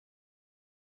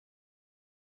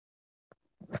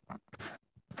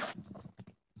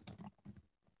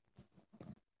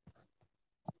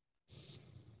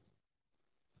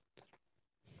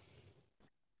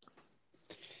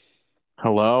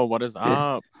Hello, what is Eh,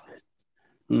 up?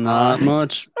 Not Hi.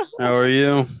 much. How are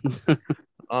you?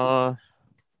 Uh,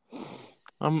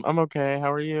 I'm okay.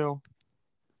 How are you?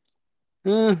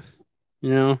 Eh, you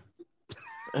know,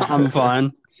 I'm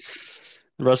fine.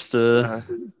 The rest of Uh,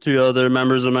 two other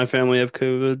members of my family have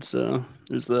COVID, so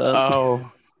there's that.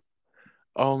 oh,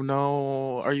 oh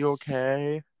no. Are you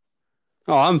okay?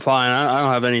 Oh, I'm fine. I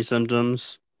don't have any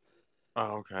symptoms.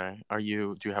 Oh, okay. Do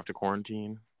you have to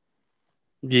quarantine?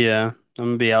 Yeah, I'm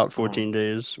gonna be out Oh, 14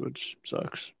 days, which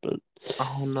sucks, but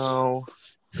oh no.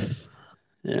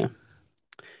 yeah.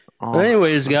 But Oh,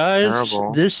 anyways, that's guys,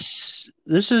 terrible. this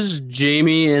is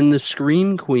Jamie and the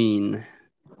Scream Queen.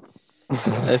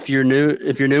 If you're new,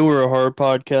 we're a horror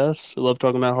podcast. We love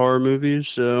talking about horror movies.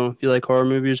 So if you like horror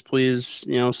movies, please,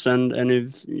 send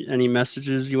any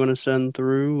messages you want to send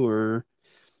through, or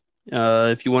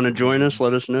if you want to join us, Mhm.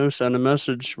 let us know. Send a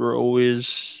message. We're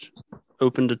always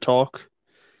open to talk.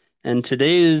 And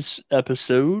today's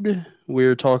episode,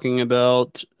 we're talking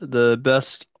about the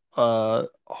best horror,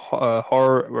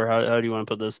 or how do you want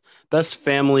to put this? Best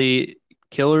family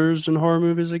killers in horror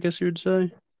movies, I guess you would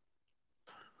say.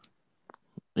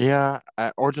 Yeah,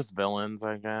 or just villains,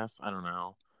 I guess. I don't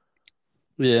know.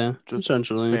 Yeah, Just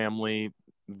essentially. family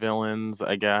villains,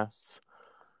 I guess.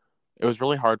 It was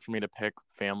really hard for me to pick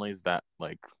families that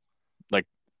like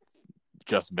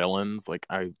just villains. Like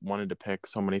I wanted to pick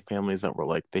so many families that were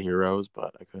like the heroes,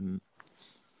 but I couldn't.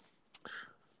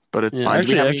 But it's Yeah, fine. Do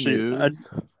we actually, have any actually, I news?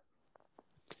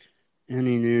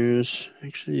 any news?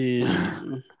 Actually,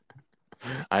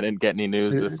 I didn't get any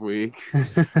news this week.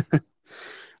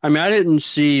 I mean, I didn't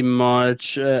see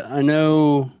much. I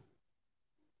know.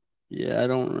 Yeah, I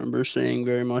don't remember seeing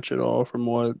very much at all from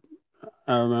what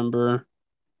I remember.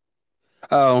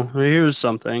 Oh, here's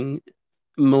something.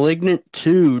 Malignant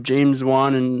 2, James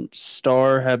Wan and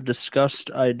Starr have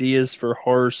discussed ideas for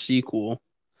horror sequel.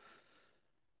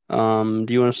 Do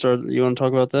you want to start? You want to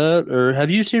talk about that, or have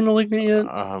you seen Malignant yet?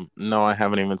 No, I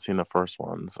haven't even seen the first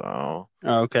one, so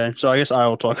Oh, okay, so I guess I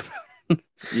will talk about it.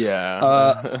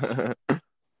 Uh, yeah.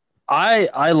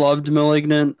 I loved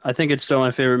Malignant. I think it's still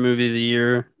my favorite movie of the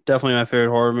year. Definitely my favorite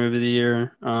horror movie of the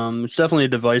year. It's definitely a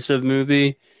divisive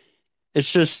movie.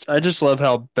 It's just I just love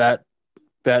how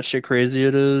batshit crazy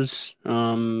it is.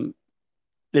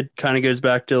 It kind of goes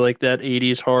back to like that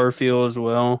 80s horror feel as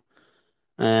well.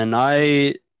 And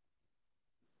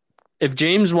if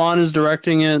James Wan is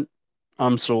directing it,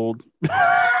 I'm sold.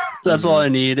 That's all hmm I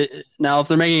need. Now, if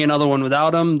they're making another one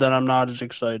without him, then I'm not as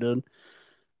excited.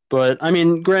 But I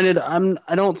mean, granted,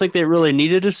 I don't think they really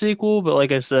needed a sequel, but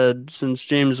like I said, since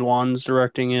James Wan's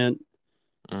directing it,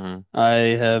 hmm I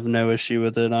have no issue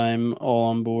with it. I'm all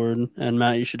on board. And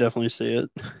Matt, you should definitely see it.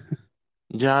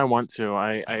 Yeah, I want to.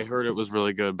 I heard it was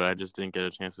really good, but I just didn't get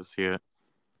a chance to see it.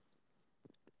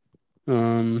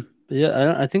 But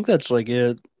yeah, I think that's like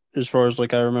it as far as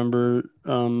like I remember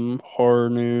horror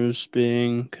news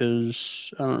being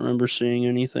because I don't remember seeing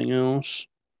anything else.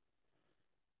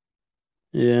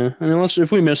 Yeah, I mean,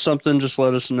 if we missed something, just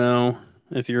let us know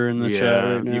if you're in the chat Yeah,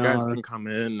 right you now guys or, can come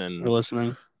in or and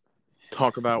listening.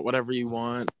 talk about whatever you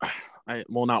want.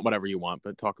 Well, not whatever you want,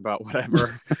 but talk about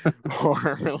whatever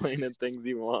horror related things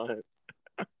you want.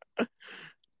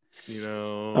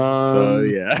 So Um,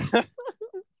 yeah.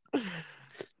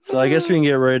 so I guess we can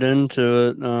get right into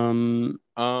it.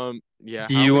 Yeah,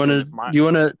 Do how are you we want doing to this? My do you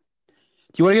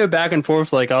want to go back and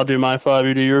forth? Like I'll do my five,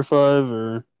 you do your five,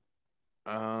 or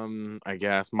I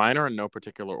guess mine are in no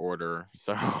particular order.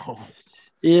 So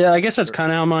yeah, I guess that's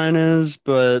kind of how mine is.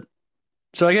 But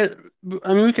so I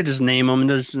mean, we could just name them. It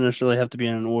doesn't necessarily have to be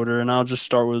in an order, and I'll just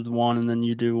start with one, and then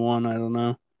you do one. I don't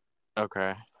know,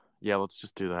 okay. Yeah, let's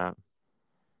just do that.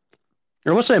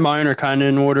 or we'll say mine are kind of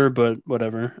in order, but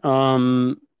whatever.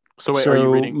 So wait, So you're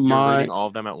my reading all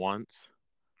of them at once?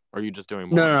 Or are you just doing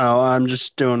no, no, one? no, I'm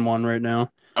just doing one right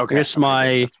now. I Okay, guess okay,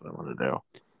 good. my That's what I want to do.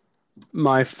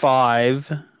 my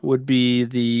five would be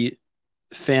the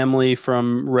family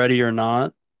from Ready or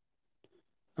Not.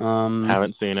 Um,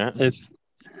 Haven't seen it. if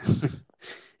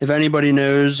if anybody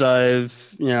knows,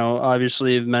 I've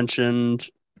obviously have mentioned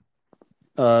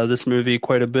this movie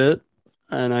quite a bit,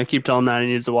 and I keep telling Matt he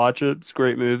needs to watch it. It's a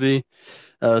great movie.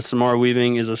 Samara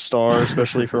Weaving is a star,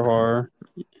 especially for horror.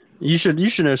 You should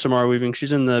know Samara Weaving.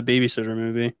 She's in the Babysitter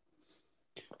movie.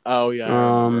 Oh yeah, I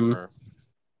remember Um, her.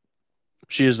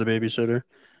 she is the babysitter.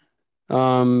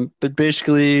 But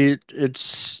basically,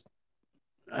 it's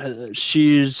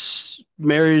she's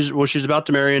marries. Well, she's about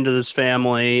to marry into this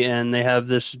family, and they have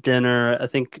this dinner. I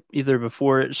think either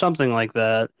before something like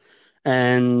that,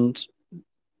 and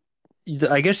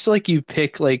I guess like you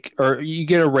pick like or you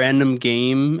get a random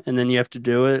game, and then you have to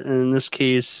do it. And in this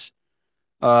case,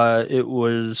 It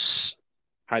was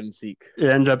Hide and seek. it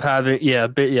ended up having yeah,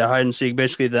 hide and seek,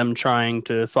 basically them trying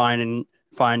to find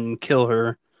and kill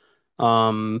her.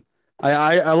 Um,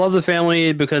 I love the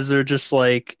family because they're just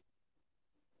like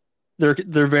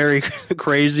they're very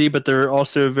crazy, but they're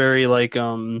also very like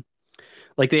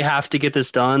they have to get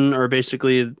this done, or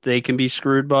basically they can be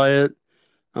screwed by it.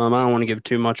 I don't want to give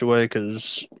too much away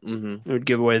because Mm-hmm. it would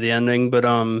give away the ending, but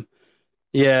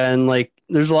yeah, and like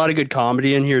there's a lot of good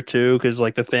comedy in here too, because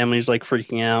like the family's like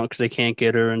freaking out because they can't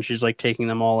get her, and she's like taking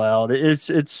them all out. It's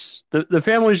the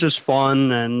family's just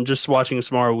fun, and just watching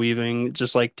Samara Weaving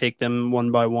just like take them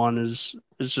one by one is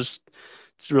just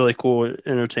it's really cool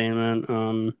entertainment.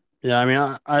 Yeah, I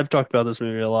mean I've talked about this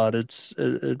movie a lot.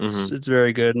 Mm-hmm. It's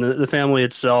very good, and the family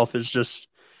itself is just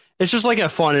it's just like a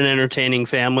fun and entertaining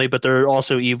family, but they're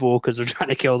also evil because they're trying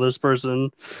to kill this person.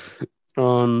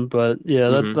 But yeah,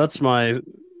 Mm-hmm. that's my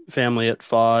family at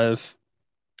five.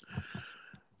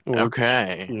 Or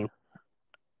Okay. you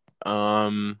know,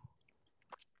 Um,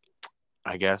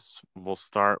 I guess we'll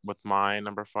start with my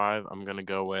number five. I'm gonna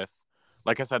go with,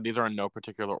 like I said, these are in no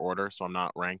particular order, so I'm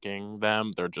not ranking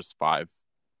them. They're just five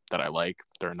that I like.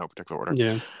 They're in no particular order.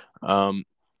 yeah. Um,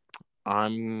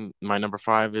 I'm my number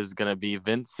five is gonna be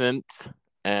Vincent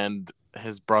and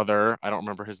his brother. I don't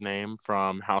remember his name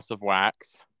from House of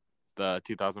Wax, the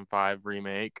 2005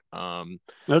 remake.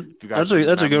 That If you guys that's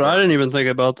a good. I remember, didn't even think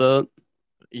about that.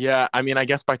 yeah, I mean, I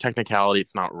guess by technicality,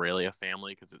 it's not really a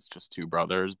family because it's just two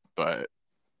brothers, but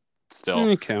still.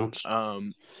 It counts.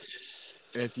 Um,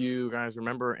 if you guys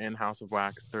remember in House of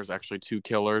Wax, there's actually two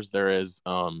killers. There is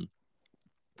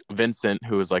Vincent,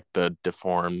 who is like the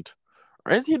deformed.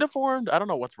 Or is he deformed? I don't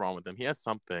know what's wrong with him. He has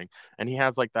something, and he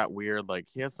has like that weird, like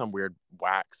he has some weird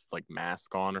wax like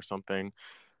mask on or something.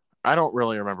 I don't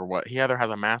really remember what he either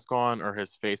has a mask on or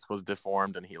his face was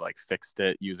deformed and he like fixed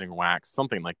it using wax,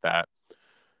 something like that.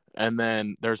 And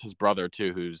then there's his brother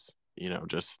too, who's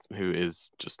just who is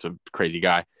just a crazy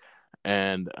guy.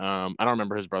 And I don't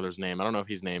remember his brother's name. I don't know if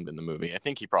he's named in the movie. I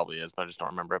think he probably is, but I just don't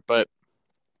remember it. But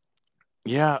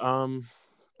yeah,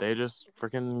 they just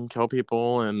freaking kill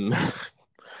people and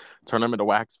turn them into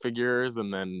wax figures,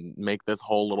 and then make this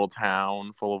whole little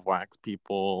town full of wax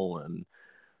people, and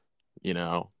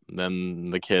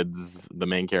then the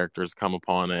main characters come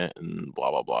upon it, and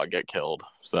blah blah blah, get killed.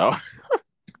 So,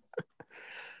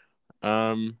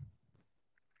 um,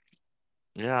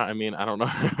 yeah, I mean, I don't know.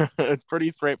 It's pretty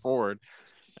straightforght,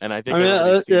 and I I think mean,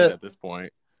 everybody's seen it yeah, at this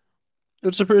point.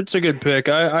 it's a good pick.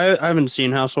 I haven't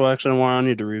seen House of Wax in a while. I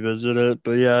need to revisit it.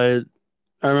 But yeah,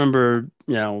 I remember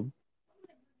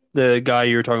the guy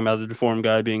you were talking about, the deformed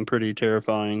guy, being pretty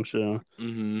terrifying. So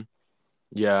Mm-hmm.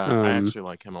 Yeah, I um, actually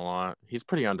like him a lot. He's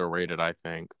pretty underrated, I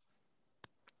think.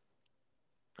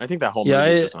 I think that whole yeah,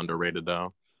 movie is just underrated,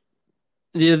 though.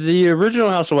 the original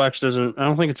House of Wax doesn't. I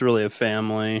don't think it's really a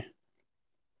family.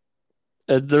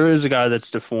 There is a guy that's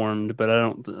deformed, but I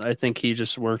don't. I think he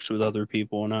just works with other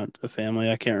people, not a family.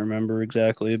 I can't remember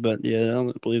exactly, but yeah, I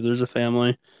don't believe there's a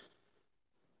family.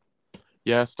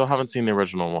 Yeah, still haven't seen the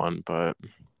original one, but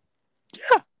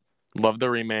yeah, love the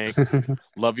remake.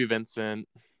 Love you, Vincent,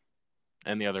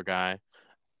 and the other guy.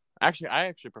 Actually, I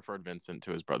actually preferred Vincent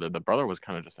to his brother. The brother was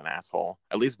kind of just an asshole.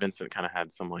 At least Vincent kind of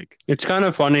had some like It's kind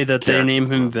of funny that they character name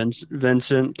to him him.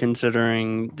 Vincent,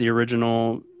 considering the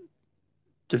original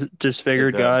Is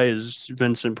disfigured guy is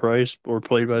Vincent Price, or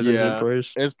played by Vincent Yeah,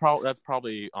 Price. it's probably that's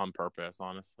probably on purpose,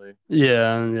 honestly.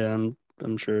 Yeah,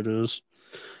 I'm sure it is.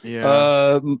 Yeah.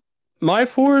 Uh, my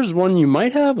four is one you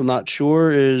might have. I'm not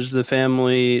sure. Is the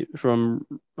family from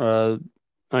I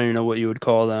don't know what you would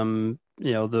call them.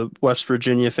 The West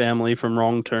Virginia family from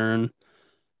Wrong Turn.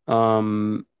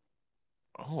 Um,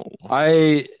 Oh,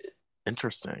 I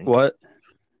interesting. what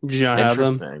did you not have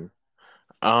them? Interesting.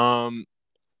 Um,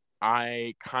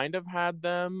 I kind of had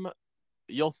them.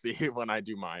 You'll see when I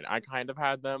do mine. I kind of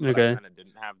had them, but I Okay. kind of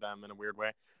didn't have them in a weird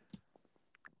way.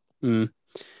 Hmm.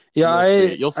 Yeah, You'll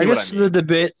see. You'll I see what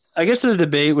I guess mean. the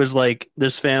debate was like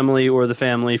this family or the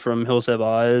family from Hills Have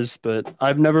Eyes, but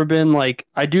I've never been like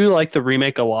I do like the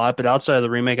remake a lot, but outside of the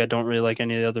remake I don't really like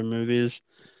any of the other movies.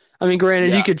 I mean,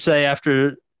 granted, you Yeah. could say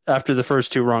after the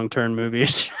first two Wrong Turn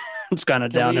movies, it's kind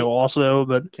of Can downhill we also,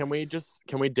 but can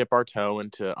we dip our toe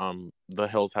into the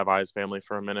Hills Have Eyes family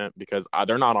for a minute, because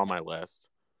they're not on my list.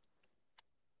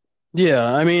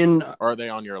 yeah, I mean, Or are they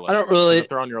on your I don't list? Because if really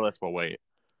they're on your list, we'll wait.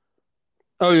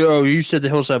 you said the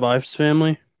Hills Have Eyes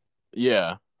family?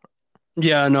 Yeah.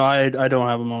 Yeah, no, I don't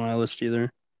have them on my list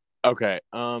either. Okay.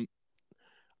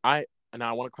 I now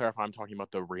I want to clarify. I'm talking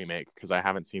about the remake because I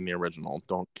haven't seen the original.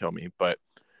 Don't kill me. But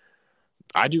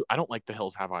I don't like the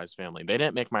Hills Have Eyes family. They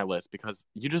didn't make my list because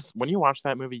you just when you watch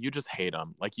that movie, you just hate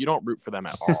them. Like you don't root for them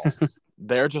at all.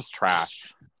 They're just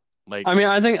trash. Like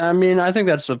I think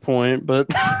that's the point, but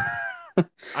I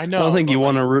I don't know, think but you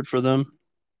want like to root for them.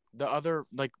 the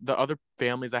other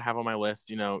families I have on my list,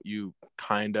 you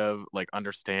kind of like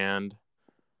understand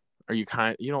or you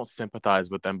don't sympathize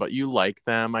with them, but you like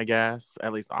them, I guess.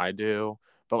 At least I do.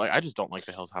 But like I just don't like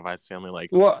the Hills Have Eyes family.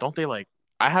 Like, Well, don't they like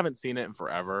I haven't seen it in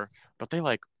forever, but they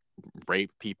like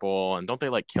rape people and don't they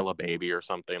like kill a baby or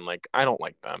something? Like I don't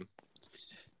like them.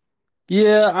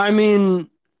 yeah,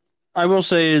 I will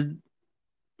say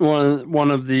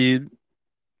one of the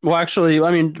well, actually,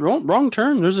 wrong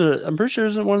turn. I'm pretty sure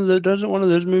isn't one of the doesn't one of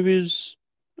those movies.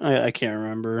 I can't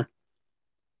remember.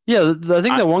 Yeah, I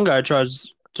think I that one guy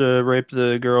tries to rape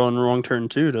the girl in Wrong Turn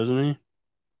too, doesn't he?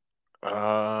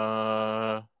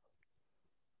 uh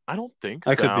I don't think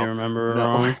I could be so. remember No,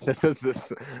 wrong.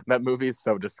 this that movie is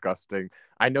so disgusting.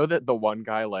 I know that the one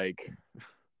guy like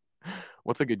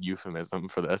what's a good euphemism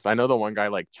for this? I know the one guy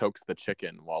like chokes the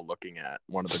chicken while looking at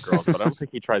one of the girls, but I don't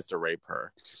think he tries to rape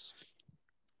her.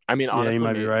 I mean, Yeah, you honestly,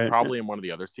 might be right. probably in one of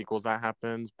the other sequels that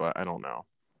happens, but I don't know.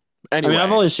 I've Anyway,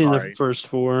 only seen the sorry. first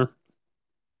four.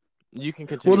 You can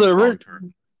Well, continue with Wrong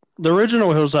Turn. the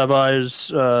original Hills Have Eyes,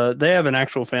 they have an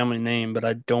actual family name, but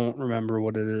I don't remember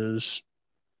what it is.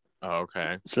 Oh,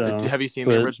 okay. So, Have you seen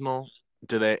the but original?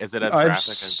 Is it as graphic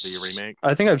as the remake?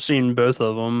 I think I've seen both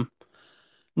of them.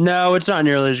 No, it's not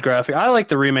nearly as graphic. I like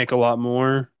the remake a lot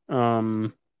more.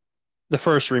 The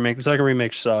first remake, the second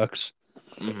remake sucks.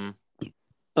 Mm-hmm.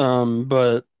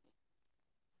 But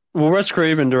well, Wes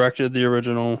Craven directed the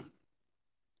original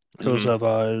Hills Mm-hmm. Have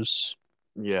Eyes.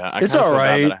 Yeah, I It's kind of all feel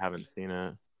bad that right. I haven't seen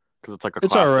it because it's like a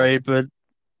It's all classic. right, but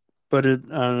I don't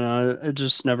know. It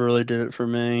just never really did it for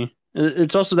me.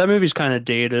 It's also that movie's kind of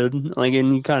dated, like,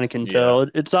 and you kind of can Yeah. tell.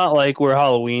 It's not like where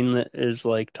Halloween is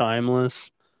like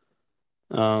timeless.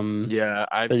 Yeah,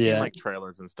 I've But seen yeah, like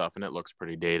trailers and stuff, and it looks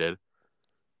pretty dated.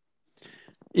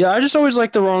 yeah. I just always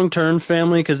like the Wrong Turn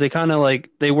family because they kind of like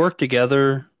they work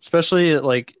together, especially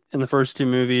like in the first two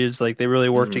movies. Like they really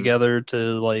work Mm-hmm. together to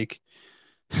like.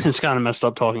 It's kind of messed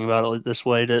up talking about it like this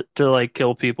way to like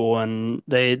kill people, and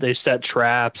they set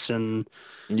traps, and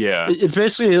Yeah. it's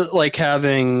basically like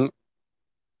having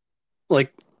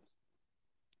like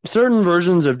certain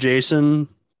versions of Jason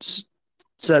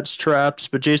sets traps,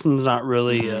 but Jason's not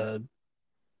really. Mm-hmm.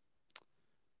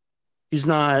 He's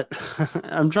not.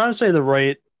 I'm trying to say the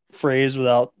right phrase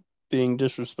without being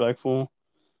disrespectful.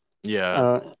 Yeah.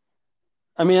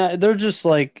 Uh, they're just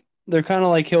like they're kind of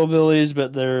like hillbillies,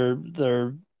 but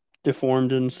they're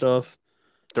deformed and stuff.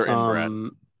 They're inbred.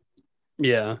 Um,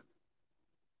 yeah.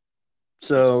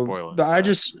 Not to So, spoil it, but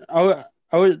but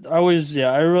I was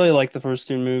yeah, I really like the first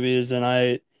two movies, and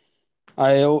I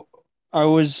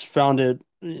always found it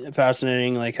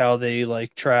fascinating, like how they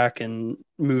like track and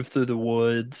move through the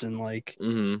woods, and like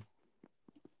mm-hmm.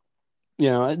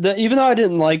 even though I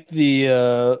didn't like the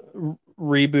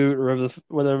reboot or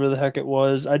whatever the heck it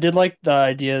was, I did like the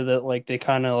idea that like they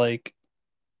kind of like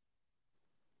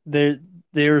they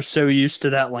they're so used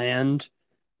to that land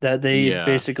that they Yeah.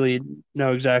 basically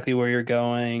know exactly where you're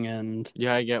going, and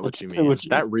Yeah, I get what it's you mean. which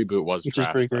That reboot was which is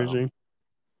trash pretty though. crazy.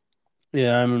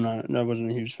 Yeah, I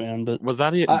wasn't a huge fan, but Was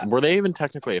that I were they even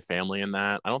technically a family in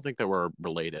that? I don't think they were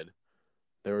related.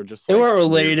 They were just they like weren't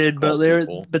weird related, but cult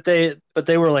people.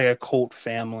 they were like a cult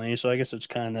family, so I guess it's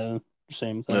kind of the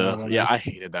same thing. I Ugh, don't yeah, know. I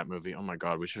hated that movie. Oh my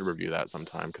god, we should review that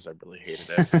sometime because I really hated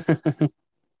it.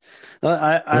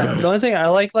 The only thing I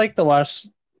like the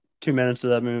last 2 minutes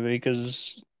of that movie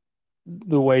because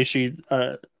the way she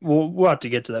we'll have to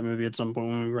get to that movie at some point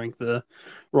when we rank the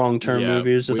wrong turn Yeah,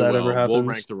 movies if we that ever will. We'll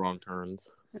rank happens. the wrong turns.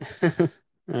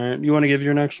 All right, you want to give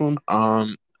your next one?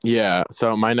 Yeah.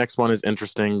 So my next one is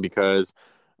interesting because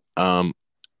um,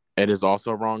 it is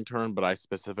also Wrong Turn, but I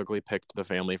specifically picked the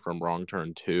family from Wrong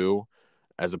Turn 2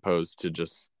 as opposed to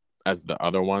just as the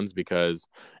other ones because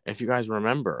if you guys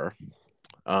remember,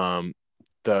 um,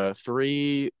 the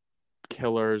three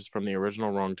killers from the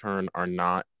original Wrong Turn are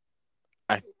not.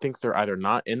 I think they're either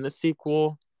not in the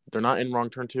sequel, they're not in Wrong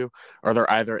Turn 2, or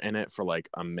they're either in it for like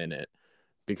a minute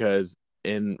because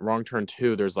in Wrong Turn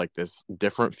 2 there's like this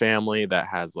different family that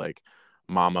has like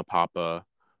mama, papa,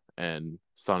 and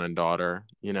son and daughter,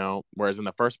 whereas in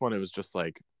the first one it was just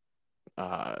like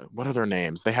what are their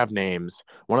names? They have names.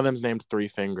 One of them's named Three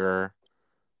Finger,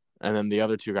 and then the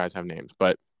other two guys have names.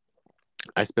 But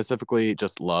I specifically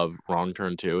just love Wrong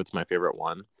Turn 2. It's my favorite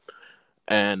one.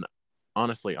 And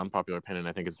honestly, unpopular opinion,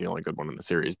 I think it's the only good one in the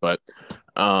series. But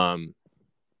um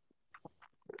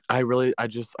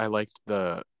I liked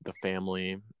the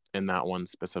family in that one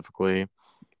specifically.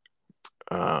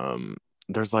 Um,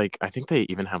 there's like I think they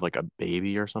even have like a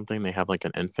baby or something. They have like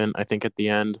an infant, I think, at the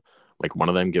end. Like one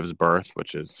of them gives birth,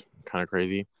 which is kind of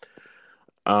crazy.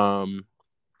 Um,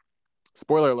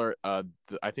 Spoiler alert,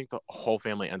 I think the whole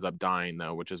family ends up dying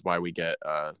though, which is why we get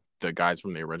the guys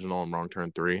from the original in Wrong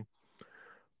Turn 3.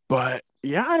 But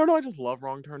yeah, I don't know, I just love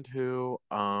Wrong Turn 2.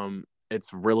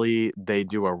 It's really, they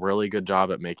do a really good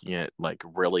job at making it like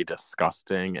really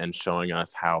disgusting and showing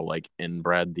us how like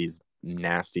inbred these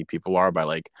nasty people are by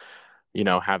like,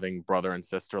 having brother and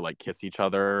sister like kiss each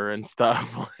other and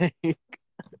stuff. Like,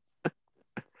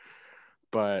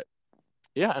 but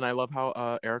yeah, and I love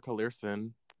how Erica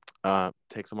Learson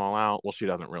takes them all out. Well, she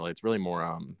doesn't really. It's really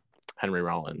more Henry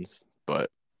Rollins, but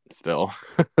still.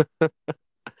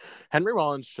 Henry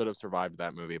Rollins should have survived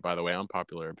that movie, by the way,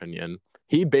 unpopular opinion.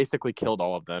 He basically killed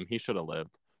all of them. He should have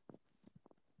lived.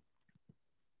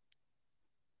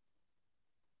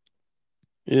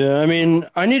 Yeah, I mean,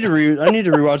 I need to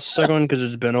rewatch the second one because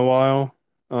it's been a while.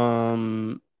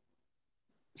 Um,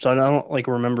 so I don't like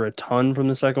remember a ton from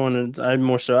the second one.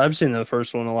 I've seen the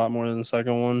first one a lot more than the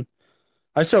second one.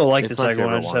 I still like the It's my second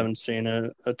one. I favorite just one. haven't seen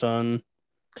it a ton.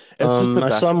 It's just the I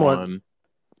best somewhat one.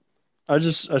 I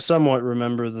somewhat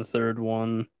remember the third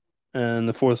one, and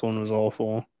the fourth one was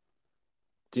awful.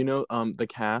 Do you know the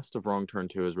cast of Wrong Turn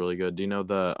 2 is really good? Do you know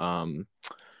the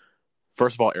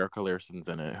first of all, Erica Learson's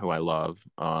in it, who I love.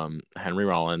 Henry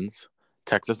Rollins,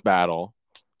 Texas Battle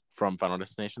from Final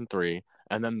Destination 3,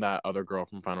 and then that other girl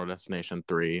from Final Destination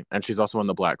 3. And she's also in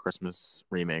the Black Christmas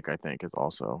remake, I think, is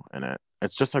also in it.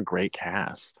 It's just a great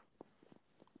cast.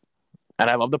 And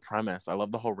I love the premise. I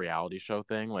love the whole reality show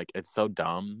thing. Like, it's so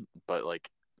dumb, but like,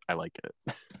 I like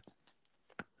it.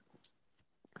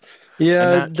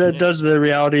 And Yeah, that that chick, does the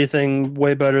reality thing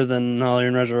way better than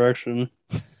Halloween Resurrection.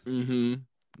 mm-hmm.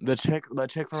 The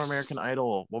chick from American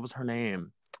Idol, what was her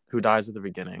name? Who dies at the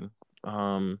beginning?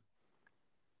 Um,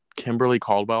 Kimberly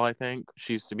Caldwell, I think.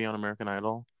 She used to be on American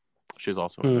Idol. She was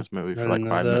also in Hmm, this movie I for didn't like know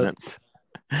five that. minutes.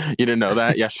 You didn't know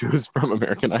that? Yeah, she was from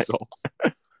American Idol.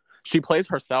 She plays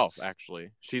herself,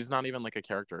 actually. She's not even like a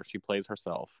character. She plays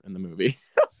herself in the movie.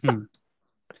 Hmm.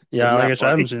 Yeah, Isn't like that I said,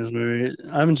 I haven't funny? seen this movie.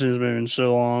 I haven't seen this movie in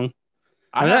so long.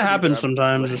 I And that haven't either. happens I've been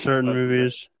just sometimes like with certain obsessed with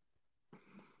it. movies.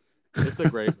 It's a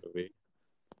great movie.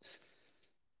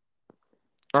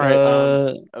 All right.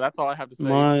 Uh, That's all I have to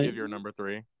say. You can my give your number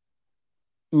three.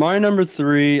 my number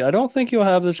three. I don't think you'll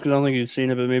have this because I don't think you've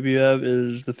seen it, but maybe you have.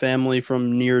 Is The Family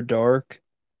from Near Dark,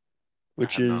 I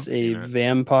which have is not a seen it.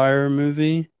 vampire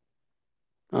movie.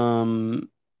 Um,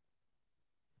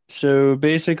 so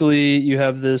basically, you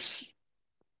have this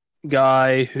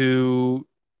guy who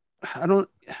I don't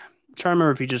I'm trying to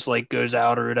remember if he just like goes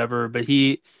out or whatever, but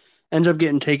he ends up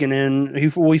getting taken in. He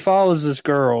follows this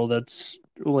girl that's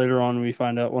later on we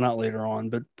find out, well, not later on,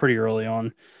 but pretty early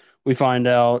on, we find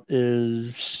out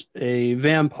is a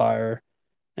vampire.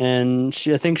 And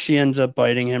I think she ends up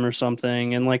biting him or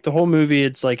something. And like the whole movie,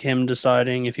 it's like him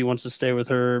deciding if he wants to stay with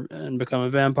her and become a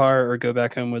vampire or go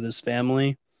back home with his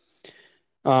family.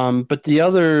 But the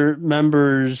other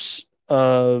members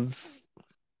of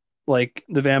like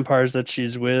the vampires that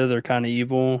she's with are kind of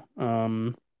evil.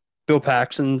 Bill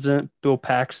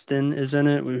Paxton is in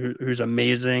it, who's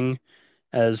amazing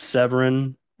as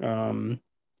Severin.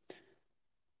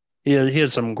 He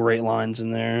has some great lines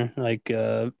in there. Like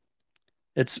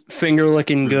it's finger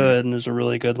licking Mm-hmm. good, and there's a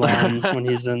really good line when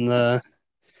he's in the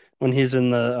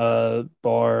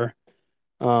bar.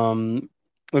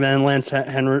 And then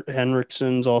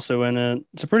Henriksen's also in it.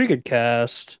 It's a pretty good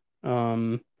cast.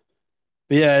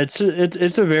 But yeah, it's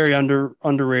a very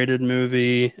underrated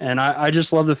movie, and I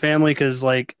just love the family because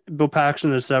like Bill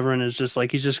Paxton as Severin is just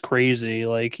like he's just crazy.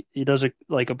 Like he does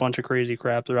like a bunch of crazy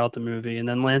crap throughout the movie, and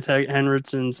then Lance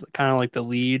Henriksen's kind of like the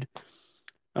lead.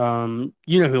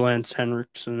 You know who Lance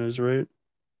Henriksen is, right?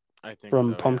 I think From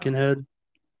so, yeah. Pumpkinhead.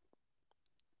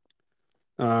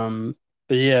 Um,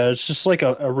 but yeah, it's just like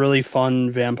a really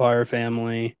fun vampire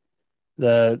family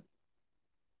that,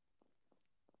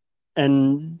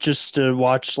 and just to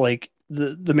watch like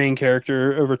the main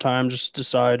character over time just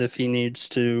decide if he needs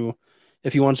to,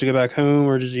 if he wants to go back home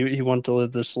or does he want to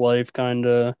live this life kind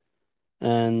of.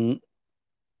 And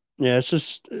yeah,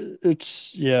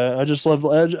 it's yeah, I just love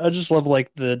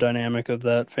like the dynamic of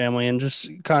that family and just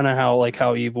kind of how like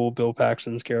how evil Bill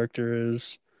Paxton's character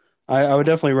is. I would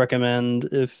definitely recommend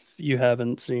if you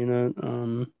haven't seen it.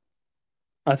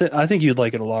 I think you'd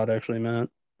like it a lot actually, Matt.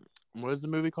 What is the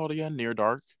movie called again? Near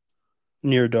Dark?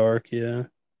 Near Dark, yeah.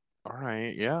 All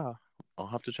right, yeah. I'll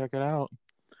have to check it out.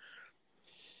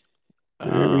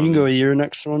 All right, you can go Um, a year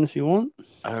next one if you want.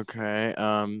 okay.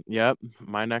 Yep.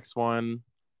 My next one.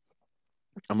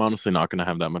 I'm honestly not going to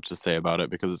have that much to say about it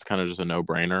because it's kind of just a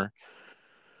no-brainer.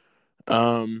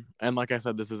 And like I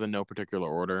said, this is in no particular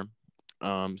order.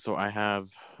 So I have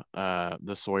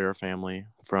the Sawyer family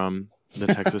from the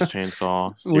Texas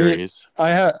Chainsaw we series. I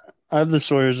have the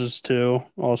Sawyer's too,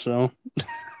 also.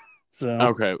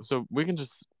 So Okay, so we can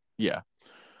just yeah.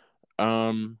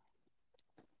 Um,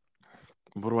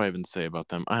 what do I even say about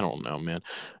them? I don't know, man.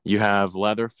 You have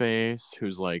Leatherface,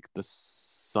 who's like the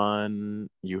son.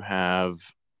 You have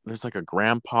there's like a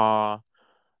grandpa,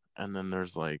 and then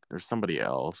there's somebody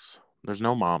else. There's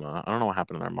no mama. I don't know what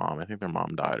happened to their mom. I think their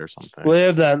mom died or well, something. they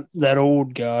have that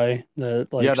old guy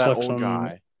that Yeah, like that sucks old on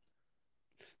guy.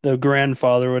 the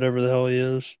grandfather, whatever the hell he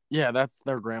is. Yeah, that's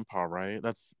their grandpa, right?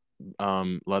 That's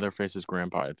Leatherface's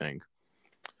grandpa, I think.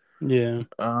 Yeah.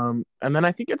 And then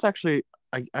I think it's actually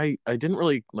I didn't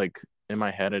really like in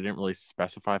my head I didn't really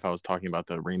specify if I was talking about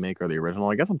the remake or the original.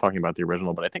 I guess I'm talking about the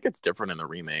original, but I think it's different in the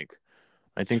remake.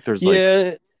 I think there's like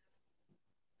Yeah.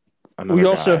 We another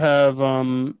also guy. have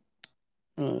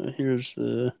here's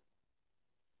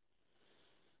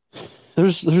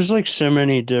there's like so Hmm.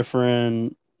 many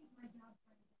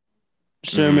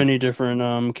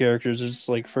different characters. It's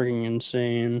like freaking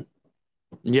insane.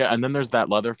 Yeah, and then there's that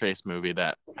Leatherface movie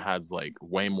that has like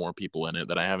way more people in it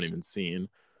that I haven't even seen.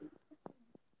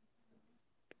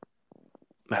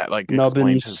 That like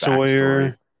Nubbin, explains his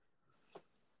backstory. Sawyer,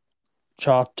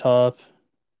 Chop Top.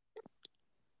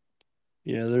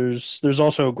 Yeah, there's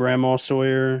also Grandma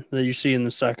Sawyer that you see in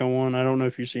the second one. I don't know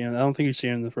if you see it. I don't think you see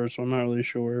it in the first one. I'm not really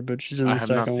sure, but she's in I the have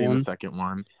not second seen the one. second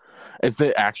one. Is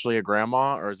it actually a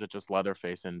grandma or is it just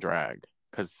Leatherface in drag?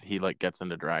 Because he like gets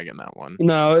into drag in that one.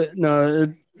 No,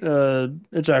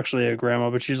 it's actually a grandma,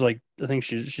 but she's like I think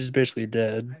she's basically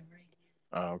dead.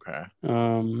 Oh, okay.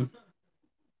 Um,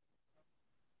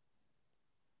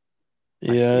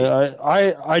 I see. yeah,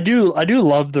 I do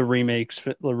love the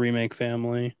remake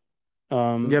family.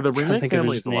 Yeah, the I'm trying to remake think of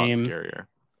family his is a lot name. scarier.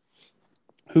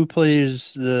 Who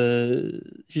plays the?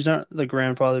 He's not the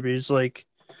grandfather, but he's like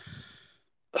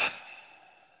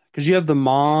because you have the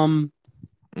mom,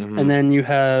 and Mm-hmm. then you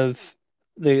have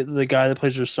the guy that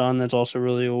plays her son. That's also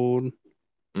really old.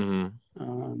 Mm-hmm.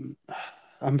 Um,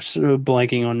 I'm so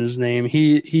blanking on his name.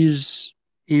 He's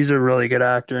a really good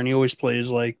actor, and he always plays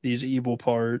like these evil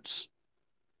parts.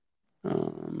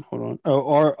 Hold on.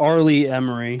 Oh, Arlie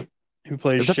Emery, who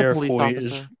plays Is that the Sheriff police Hoyt, is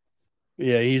officer?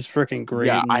 yeah, he's freaking Yeah,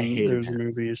 great I in hated those him.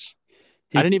 movies.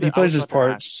 I He didn't even. he I plays was his about to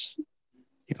ask. parts.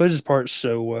 He plays his parts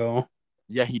so well.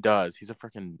 Yeah, he does. He's a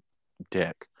freaking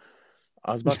dick.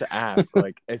 I was about to ask,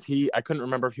 like, is he? I couldn't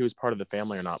remember if he was part of the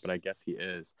family or not, but I guess he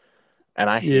is. And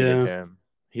I hated Yeah, him.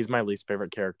 He's my least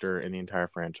favorite character in the entire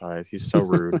franchise. He's so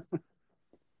rude.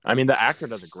 I mean, the actor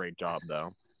does a great job,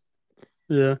 though.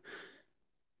 yeah,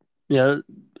 yeah.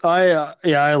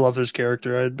 I love his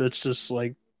character. It's just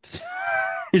like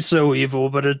he's so evil,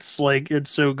 but it's like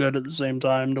it's so good at the same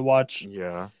time to watch.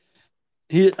 Yeah.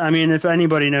 I mean, if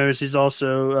anybody knows, he's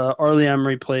also Arlie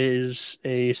Emery plays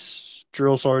a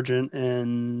drill sergeant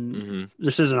in Mm-hmm.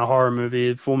 this isn't a horror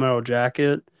movie, Full Metal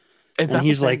Jacket, Is and that the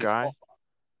he's same like, guy?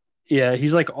 yeah,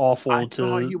 he's like I awful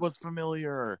thought he to, was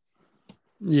familiar.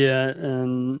 yeah,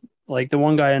 and like the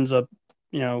one guy ends up,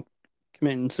 you know,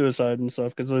 committing suicide and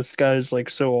stuff because this guy's like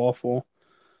so awful.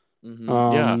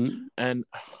 Yeah, Um, and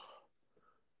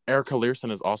Erica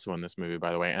Learson is also in this movie,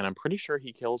 by the way, and I'm pretty sure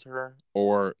he kills her,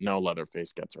 or no,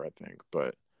 Leatherface gets her, I think,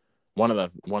 but one of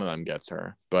them gets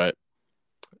her. But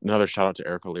another shout out to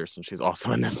Erica Learson; she's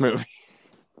also in this movie.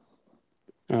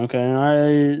 okay,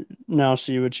 I now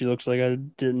see what she looks like. I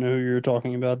didn't know who you were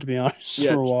talking about, to be honest, Yeah,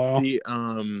 for a while.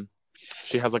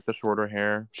 she has like the shorter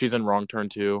hair. She's in Wrong Turn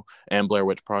 2 and Blair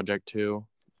Witch Project 2.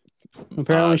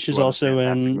 Apparently, Two she's other also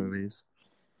fantastic in. movies.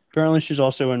 Apparently, she's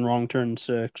also in Wrong Turn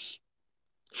 6.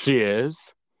 She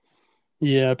is.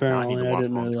 Yeah, Now I need to apparently, I watch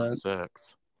didn't Wrong know Turn that.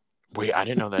 6. Wait, I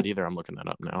didn't know that either. I'm looking that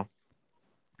up now.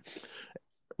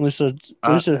 At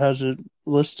Uh, least it has it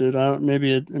listed. I don't,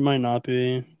 maybe it might not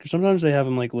be because sometimes they have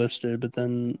them like listed, but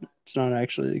then it's not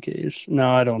actually the case. No,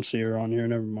 I don't see her on here.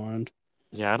 Never mind.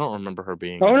 yeah, I don't remember her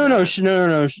being Oh in no, that. she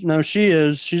no, she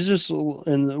is. She's just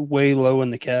in way low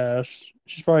in the cast.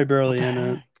 She's probably What barely the in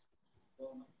it. heck?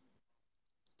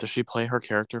 Does she play her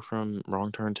character from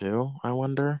Wrong Turn 2? I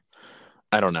wonder.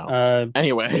 I don't know. Uh,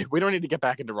 Anyway, we don't need to get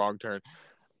back into Wrong Turn.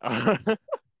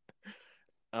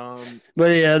 um, but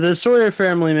yeah, the Sawyer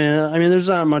family, man. I mean, there's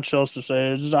not much else to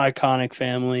say. It's just an iconic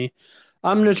family.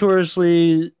 I'm mhm,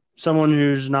 notoriously someone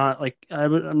who's not like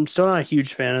I'm still not a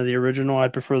huge fan of the original. I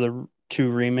prefer the two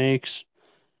remakes.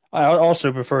 I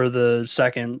also prefer the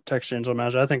second Texas Chainsaw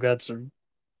Massacre. I think that's a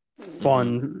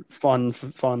mhm, fun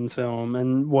film.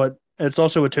 And what it's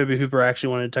also what Toby Hooper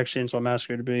actually wanted Texas Chainsaw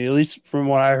Massacre to be. At least from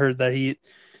what I heard, that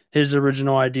his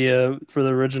original idea for the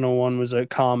original one was a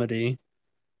comedy,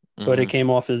 but it Hmm. came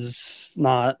off as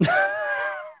not.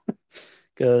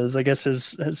 Because I guess his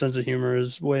sense of humor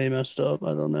is way messed up.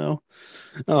 I don't know.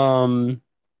 Um,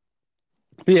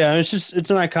 but yeah, it's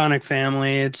an iconic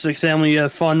family. It's a family you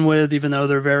have fun with, even though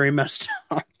they're very messed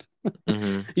up.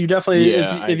 Hmm. You definitely,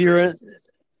 Yeah, I if you're agree.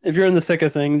 if you're in the thick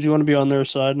of things, you want to be on their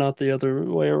side, not the other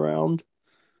way around.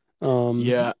 Um,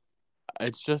 Yeah,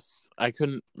 it's just I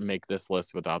couldn't make this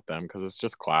list without them because it's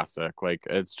just classic. Like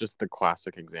it's just the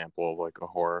classic example of like a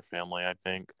horror family, I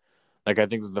think. Like I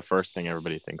think this is the first thing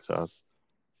everybody thinks of.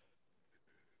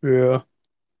 yeah.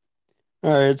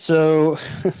 All right, so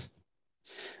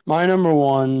my number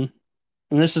one,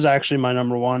 and this is actually my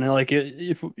number one. And like,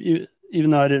 if you,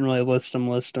 even though I didn't really list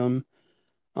them,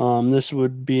 this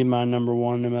would be my number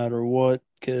one no matter what,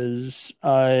 because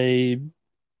I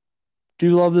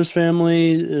do love this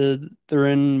family. They're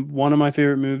in one of my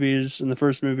favorite movies, and the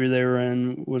first movie they were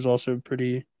in was also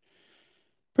pretty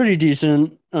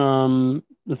decent.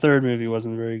 The third movie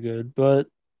wasn't very good, but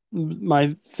my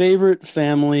favorite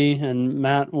family, and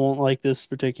Matt won't like this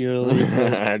particularly,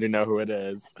 but I already know who it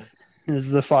is.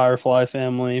 is the Firefly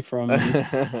family from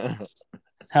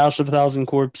House of a Thousand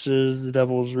Corpses, The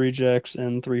Devil's Rejects,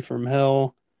 and Three from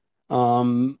Hell.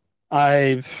 Um,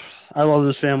 I I love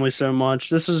this family so much.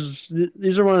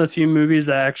 These are one of the few movies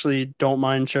I actually don't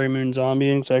mind Cherry Moon Zombie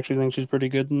in, 'cause I actually think she's pretty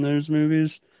good in those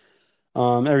movies.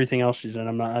 Everything else she's in,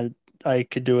 I'm not. I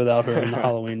could do without her in the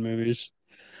Halloween movies.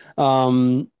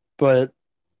 But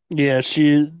yeah,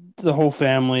 the whole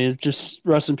family is just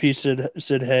rest in peace,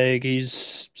 Sid Haig.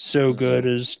 He's so good Hmm.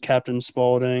 as Captain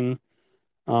Spaulding.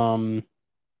 Um,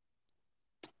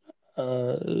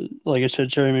 like I said,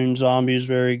 Cherry Moon Zombie is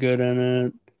very good in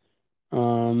it.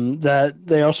 That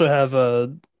they also have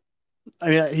a. I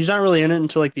mean, he's not really in it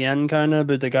until like the end, kind of.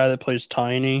 But the guy that plays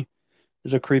Tiny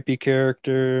is a creepy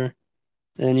character.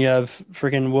 And you have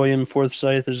freaking William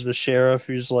Forsythe as the sheriff,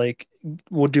 who's like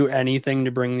will do anything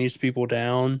to bring these people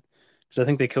down. Because I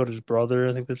think they killed his brother.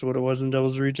 I think that's what it was in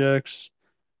Devil's Rejects.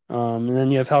 And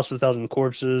then you have House of a Thousand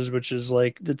Corpses, which is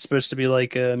like it's supposed to be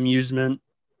like an amusement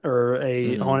or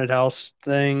a Hmm. haunted house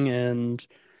thing, and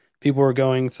people are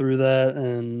going through that,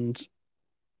 and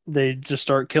they just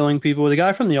start killing people. The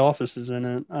guy from The Office is in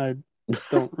it. I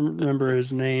don't remember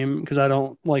his name because I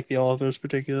don't like The Office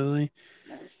particularly,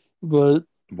 but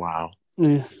Wow.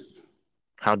 I'm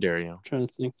How dare you? trying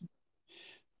to think.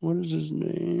 What is his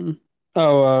name?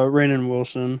 Rainen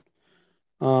Wilson.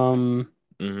 Um,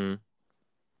 Hmm.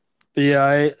 but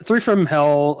yeah, Three from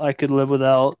Hell I could live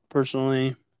without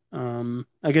personally.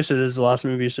 I guess it is the last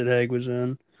movie Sid Haig was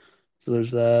in, so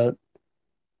there's that.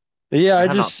 But yeah, I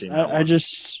have not seen that one. I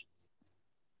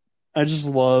just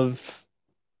love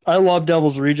I love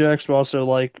Devil's Rejects, but also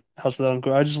like House of the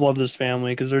Uncle. I just love this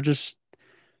family because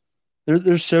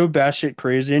they're so batshit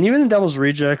crazy, and even the Devil's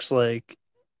Rejects, like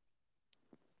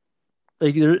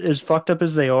they're as fucked up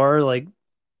as they are. Like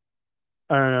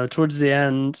I don't know, towards the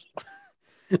end,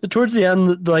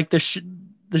 like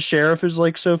the sheriff is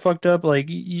like so fucked up. Like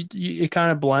it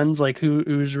kind of blends like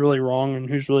who's really wrong and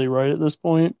who's really right at this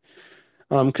point.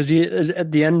 Because he is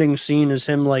at the ending scene is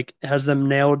him like has them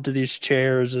nailed to these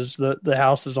chairs as the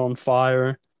house is on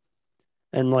fire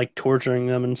and like torturing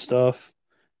them and stuff.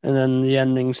 And then the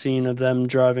ending scene of them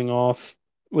driving off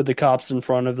with the cops in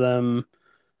front of them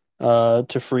to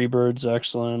Freebird's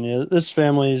excellent. Yeah, this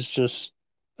family is just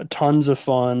tons of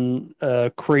fun,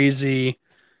 crazy,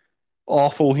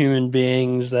 awful human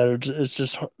beings that are it's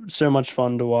just so much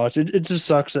fun to watch. It just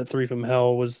sucks that Three from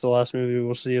Hell was the last movie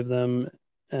we'll see of them,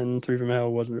 and Three from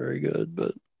Hell wasn't very good.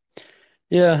 But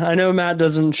yeah, I know Matt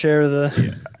doesn't share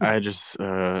Yeah, the.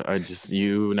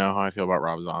 you know how I feel about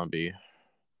Rob Zombie,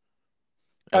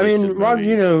 at I least mean, his movies.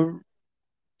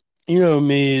 You know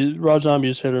me, Rob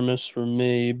Zombie's hit or miss for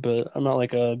me, but I'm not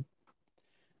like a.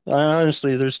 I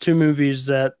honestly, there's two movies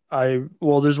that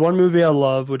there's one movie I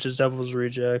love, which is Devil's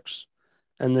Rejects,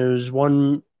 and there's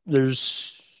one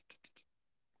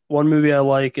movie I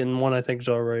like and one I think is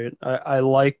all right. I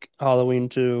like Halloween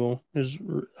 2, his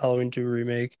Halloween 2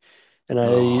 remake, and I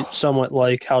Oh, somewhat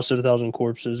like House of a Thousand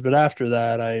Corpses, but after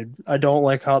that, I don't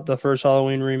like the first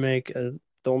Halloween remake. I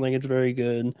don't think it's very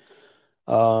good.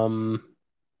 Um,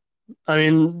 I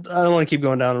mean, I don't want to keep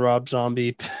going down to Rob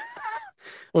Zombie.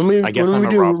 I guess When I'm we a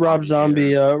do Rob Rob Zombie Zombie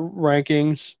hater.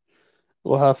 rankings,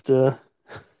 we'll have to.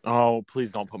 Oh,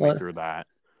 please don't put me Uh, through that.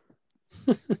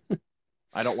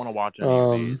 I don't want to watch any of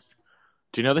um, these.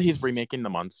 Do you know that he's remaking The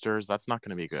Munsters? That's not going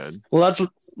to be good. well,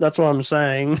 that's what I'm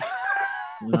saying.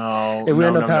 No, If we no,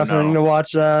 end up no, no, having no. to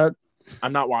watch that.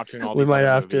 I'm not watching all We these might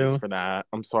other have movies to. for that.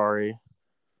 I'm sorry.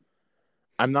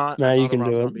 I'm not Nah, I'm you not a can Rob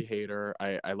do it. Zombie hater.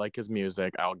 I like his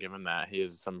music. I'll give him that. He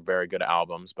has some very good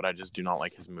albums, but I just do not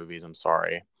like his movies. I'm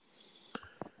sorry.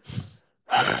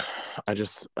 I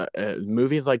just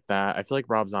movies like that. I feel like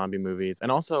Rob Zombie movies,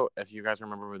 and also if you guys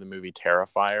remember the movie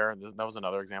Terrifier, that was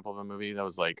another example of a movie that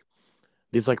was like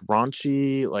these like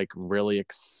raunchy, like really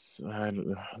I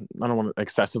don't want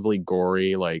excessively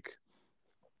gory, like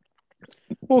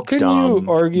Well, couldn't you dumb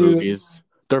argue? movies.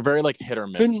 They're very like hit or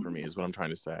miss for Couldn't me, is what I'm trying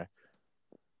to say.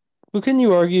 well, couldn't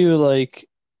you argue like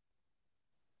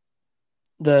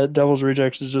that Devil's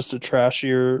Rejects is just a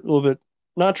trashier, a little bit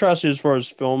not trashy as far as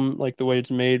film, like the way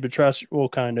it's made, but trash. Well,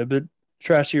 kind of, but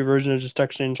trashier version of just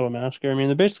Texas Chainsaw Massacre. I mean,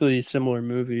 they're basically similar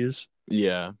movies.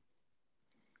 Yeah,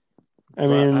 I but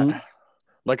mean,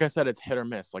 like I said, it's hit or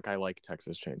miss. Like I like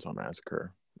Texas Chainsaw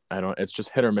Massacre. I don't. It's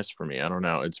just hit or miss for me. I don't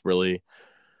know. It's really.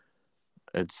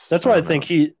 It's. that's I why I don't think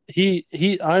know.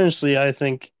 he honestly, I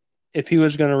think if he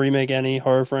was going to remake any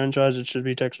horror franchise, it should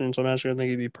be Texas Chainsaw Massacre. I think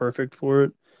he'd be perfect for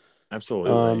it.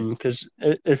 Absolutely. Because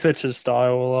it fits his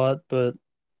style a lot. But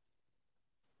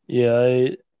yeah,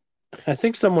 I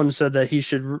think someone said that he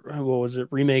should, what was it,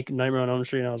 remake Nightmare on Elm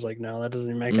Street, and I was like, no, that doesn't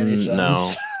even make any sense. No.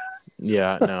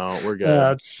 Yeah. No. We're good.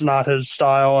 That's not his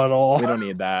style at all. We don't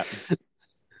need that.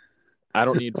 I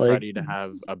don't need Like, Freddy to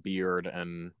have a beard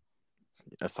and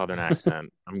a southern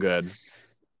accent. I'm good.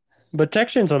 but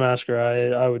Texas Chainsaw Massacre,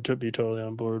 I would be totally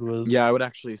on board with. Yeah, I would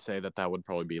actually say that that would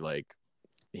probably be like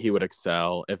he would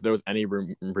excel if there was any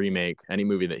remake, any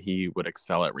movie that he would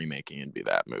excel at remaking, it'd be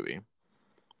that movie.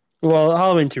 Well,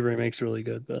 Halloween 2 remake's really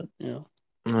good, but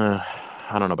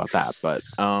I don't know about that, but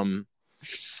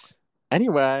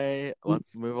anyway,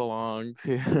 let's move along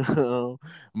to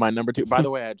my number two. By the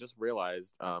way, I just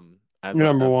realized number as we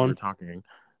were one. talking,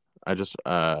 I just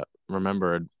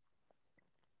remembered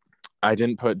I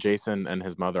didn't put Jason and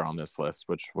his mother on this list,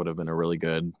 which would have been a really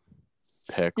good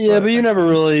pick, Yeah, but but you never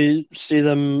really see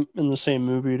them in the same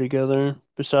movie together,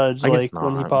 besides I guess like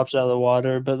when he not. pops out of the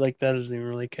water, but like that doesn't even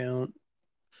really count.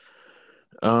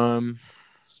 Um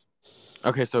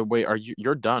okay, so wait,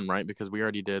 you're done, right? Because we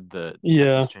already did the Texas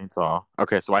Yeah. Chainsaw.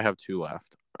 Okay, so I have two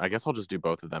left. I guess I'll just do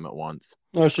both of them at once.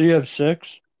 Oh, so you have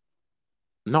six?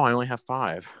 No, I only have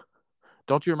five.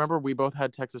 Don't you remember we both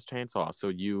had Texas Chainsaw, so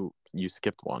you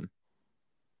skipped one.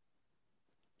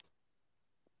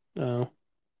 Oh,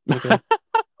 okay.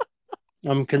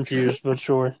 I'm confused, but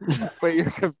sure. Wait,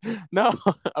 no.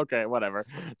 Okay, whatever.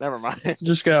 Never mind.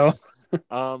 Just go.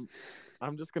 Um,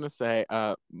 I'm just gonna say,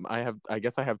 I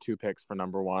guess I have two picks for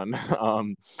number one.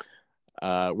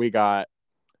 We got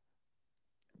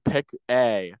pick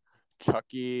A,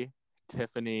 Chucky,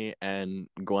 Tiffany, and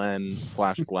Glenn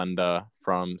slash Glenda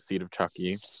from Seed of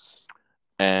Chucky,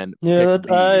 and pick Yeah,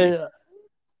 B.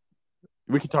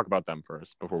 We can talk about them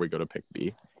first before we go to pick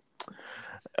B.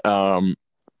 Um,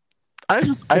 I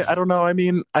don't know. I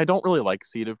mean, I don't really like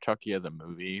Seed of Chucky as a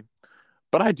movie,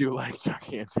 but I do like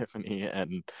Chucky and Tiffany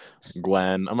and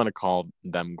Glenn. I'm gonna call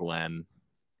them Glenn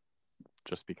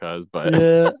just because, but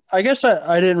yeah. I guess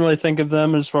I didn't really think of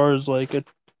them as far as like a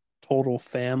total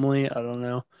family. I don't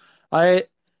know. I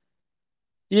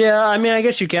Yeah, I mean, I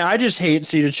guess you can. I just hate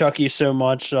Seed of Chucky so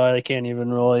much, so I can't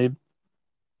even really.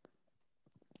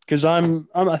 Because I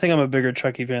think I'm a bigger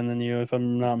Chucky fan than you, if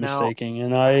I'm not now mistaken.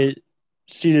 And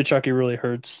Seed of Chucky really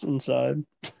hurts inside.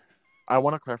 I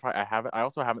want to clarify. I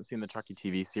also haven't seen the Chucky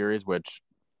TV series, which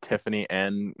Tiffany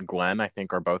and Glenn I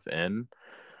think are both in.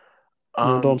 No,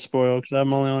 Um, don't spoil, because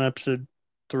I'm only on episode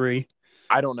 3.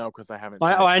 I don't know because I haven't seen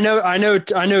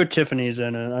it. I know Tiffany's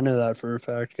in it. I know that for a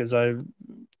fact because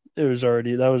it was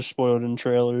already that was spoiled in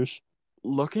trailers.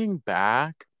 Looking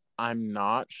back, I'm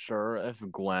not sure if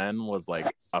Glenn was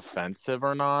like offensive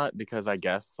or not because I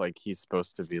guess like he's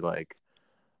supposed to be like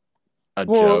a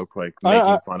Well, joke, like I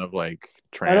making I, fun of like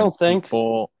I don't trans think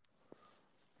people.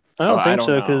 I Oh, don't I think don't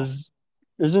so know. because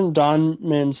isn't Don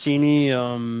Mancini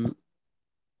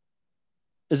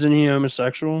isn't he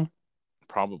homosexual?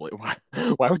 Probably.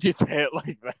 Why would you say it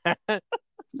like that?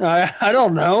 I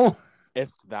don't know.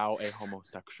 If thou a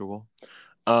homosexual?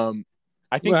 Um,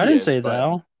 I think Well, I he didn't is, say but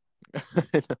thou.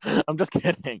 I'm just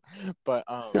kidding. But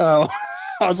Oh,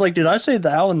 I was like, did I say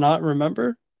thou and not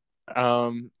remember?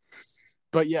 um,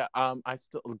 but yeah, I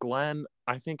still Glenn.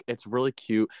 I think it's really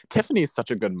cute. Tiffany's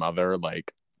such a good mother.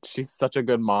 Like she's such a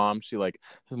good mom. She like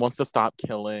wants to stop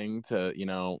killing to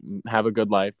have a good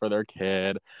life for their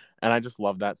kid, and I just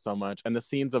love that so much. And the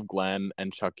scenes of Glenn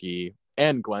and Chucky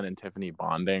and Glenn and Tiffany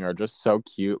bonding are just so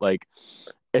cute. Like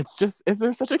if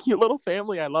they're such a cute little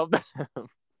family. I love them.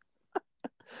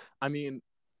 I mean,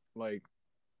 like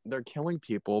they're killing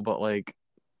people, but like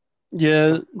Yeah,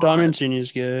 That's Don fine.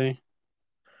 Mancini's gay.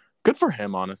 Good for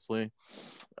him, honestly.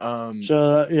 Um,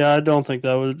 So yeah, I don't think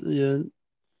that would. Yeah.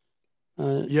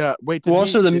 Uh, yeah. Wait, well,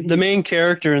 also did the he? main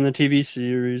character in the TV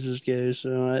series is gay,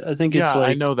 so I think it's Yeah, I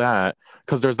like know that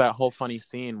because there's that whole funny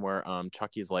scene where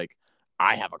Chucky's like,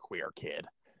 "I have a queer kid,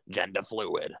 gender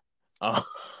fluid." Uh,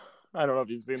 I don't know if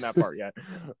you've seen that part yet,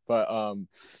 but I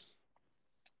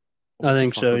what the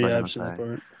think fuck so. was I Yeah, gonna I've seen that say?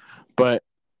 part. But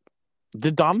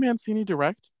did Don Mancini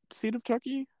direct Seed of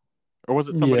Chucky, or was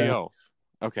it somebody Yeah, else?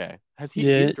 Okay, has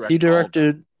yeah. he's directed all of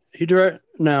them?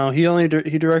 He only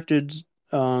he directed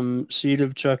Seed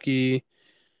of Chucky,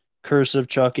 Curse of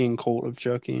Chucky, and Cult of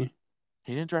Chucky.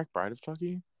 He didn't direct Bride of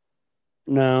Chucky.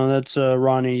 No, that's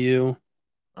Ronnie Yu.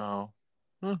 Oh,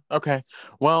 okay.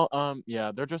 Well,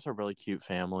 yeah, they're just a really cute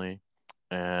family,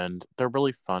 and they're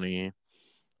really funny.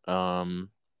 Um,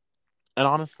 and I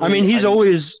mean, honestly, I mean,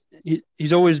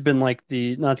 he's always been like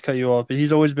the not to cut you off, but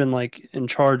he's always been like in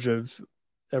charge of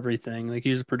everything. Like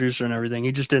he's a producer and everything.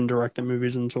 He just didn't direct the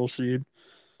movies until Seed.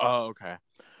 oh, okay.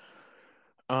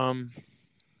 Um,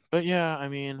 but yeah, I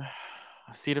mean,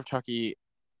 Seed of Chucky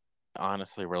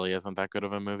honestly really isn't that good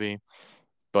of a movie,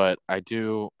 but I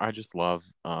just love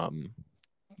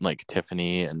like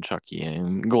Tiffany and Chucky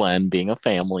and Glenn being a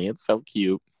family. It's so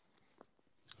cute.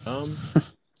 Um,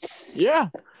 yeah.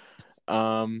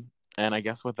 Um, and I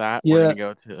guess with that, we're Yeah. gonna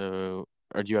go to.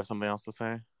 Or do you have something else to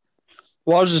say?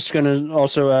 Well, I was just gonna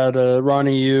also add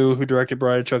Ronnie Yu, who directed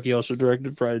Bride of Chucky, also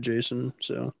directed Bride of Jason.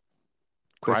 So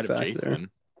quick Bride of fact there.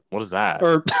 Jason. What is that?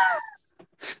 Or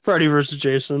Freddy versus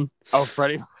Jason. Oh,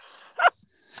 Freddy.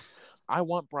 I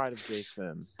want Bride of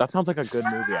Jason. That sounds like a good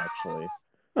movie, actually.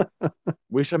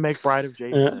 We should make Bride of Uh,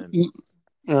 Jason.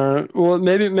 well,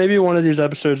 maybe one of these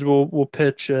episodes we'll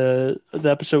pitch. The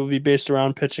episode will be based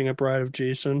around pitching a Bride of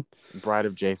Jason. Bride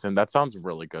of Jason. That sounds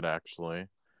really good, actually.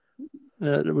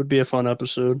 It would be a fun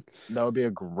episode. That would be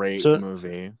a great So,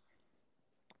 movie.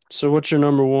 so what's your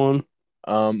number one?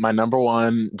 My number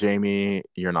one, Jamie,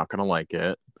 you're not gonna like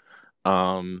it.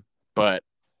 But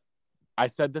I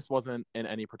said this wasn't in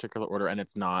any particular order, and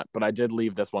it's not. But I did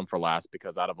leave this one for last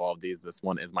because out of all of these, this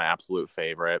one is my absolute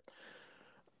favorite.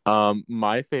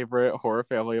 My favorite horror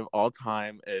family of all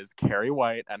time is Carrie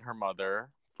White and her mother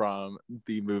from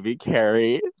the movie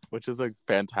Carrie, which is a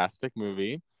fantastic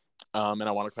movie. And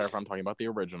I want to clarify, I'm talking about the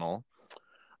original.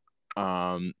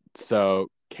 So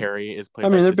Carrie is I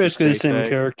played by mean, they're Sissy basically the same Spacek.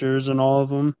 characters in all of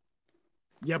them.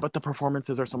 Yeah, but the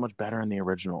performances are so much better in the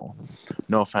original.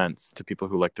 No offense to people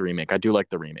who like the remake. I do like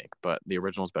the remake, but the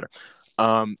original is better.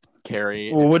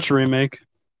 Carrie Well, is which remake?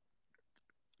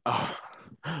 oh,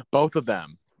 both of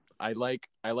them. I like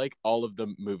all of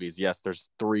the movies. Yes, there's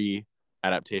three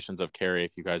adaptations of Carrie.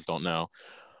 If you guys don't know,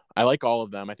 I like all of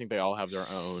them. I think they all have their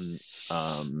own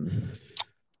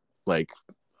like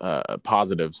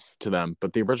positives to them,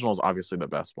 but the original is obviously the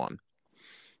best one.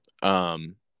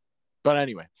 Um, but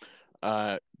anyway,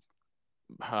 uh,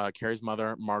 Carrie's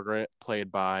mother, Margaret,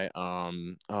 played by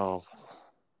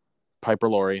Piper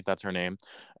Laurie, that's her name,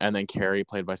 and then Carrie,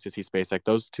 played by Sissy Spacek.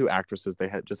 Those two actresses,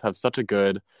 just have such a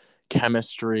good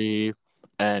chemistry,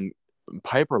 and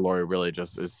Piper Laurie really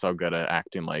just is so good at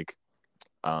acting like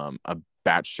a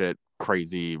batshit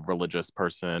crazy religious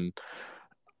person.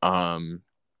 Um,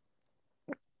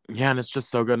 yeah, and it's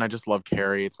just so good, and I just love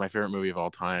Carrie. It's my favorite movie of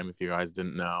all time. If you guys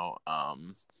didn't know,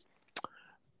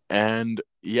 and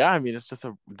yeah, I mean,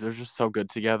 they're just so good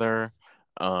together.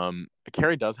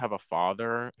 Carrie does have a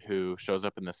father who shows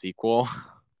up in the sequel.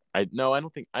 I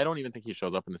don't even think he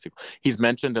shows up in the sequel. He's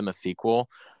mentioned in the sequel,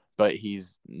 but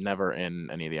he's never in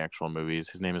any of the actual movies.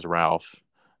 His name is Ralph.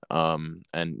 And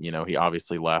he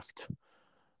obviously left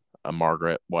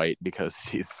Margaret White because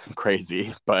she's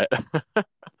crazy. But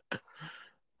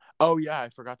oh yeah, I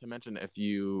forgot to mention if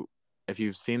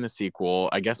you've seen the sequel,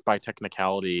 I guess by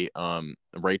technicality,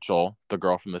 Rachel, the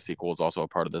girl from the sequel, is also a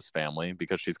part of this family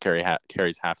because she's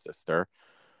Carrie's half sister.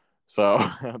 So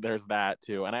there's that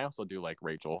too. And I also do like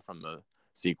Rachel from the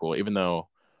sequel, even though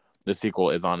the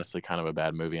sequel is honestly kind of a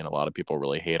bad movie and a lot of people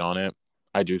really hate on it.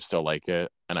 I do still like it,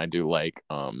 and I do like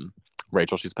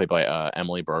Rachel. She's played by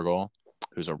Emily Burgle,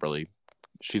 who's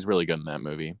she's really good in that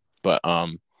movie. But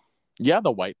yeah,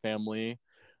 the White family.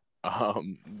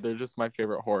 They're just my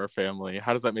favorite horror family.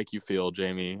 How does that make you feel,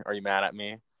 Jamie? Are you mad at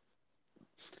me?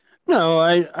 No,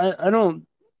 I don't.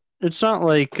 It's not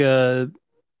like it's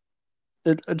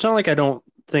not like I don't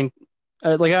think.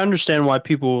 Like I understand why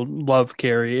people love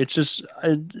Carrie. It's just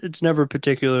it's never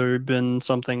particularly been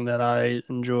something that I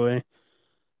enjoy.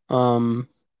 Um,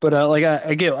 but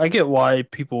I get why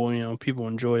people people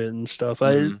enjoy it and stuff.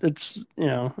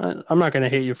 Mm-hmm. I'm not gonna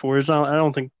hate you for it. It's not, I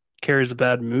don't think Carrie's a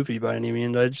bad movie by any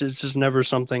means. It's just never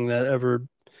something that ever.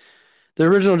 The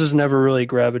original just never really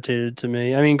gravitated to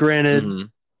me. I mean, granted, Hmm.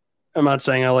 I'm not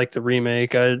saying I like the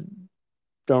remake. I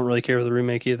don't really care for the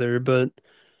remake either, but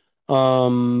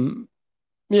um,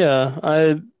 yeah,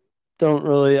 I don't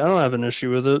have an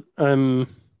issue with it.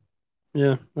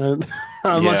 Yeah, not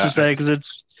much Yeah, to say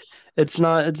because it's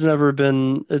never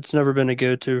been a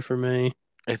go-to for me.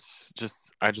 it's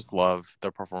just I just love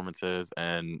the performances,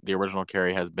 and the original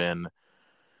Carrie has been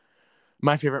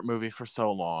my favorite movie for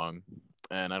so long,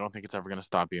 and I don't think it's ever gonna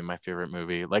stop being my favorite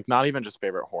movie. Like not even just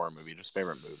favorite horror movie, just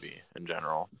favorite movie in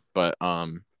general. But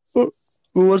Well,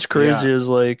 what's yeah. crazy is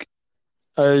like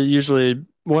I usually,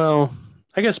 well,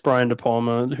 I guess Brian De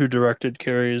Palma, who directed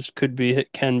Carrie's, can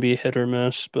be hit or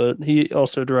miss, but he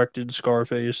also directed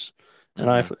Scarface, Hmm.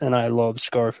 and I love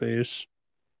Scarface.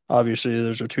 Obviously,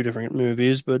 those are two different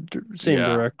movies, but same Yeah,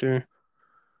 director.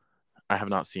 I have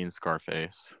not seen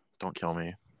Scarface. Don't kill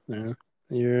me. Yeah,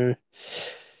 you're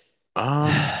Um.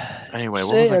 Anyway, what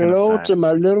say was I gonna hello say? to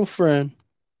my little friend.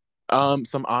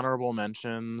 Some honorable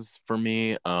mentions for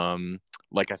me.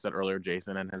 Like I said earlier,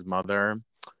 Jason and his mother.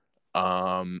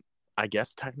 Um, I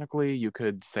guess technically you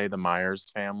could say the Myers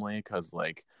family because,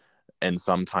 like, in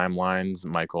some timelines,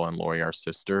 Michael and Laurie are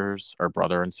sisters or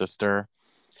brother and sister.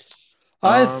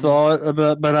 I Um, thought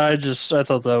about, but I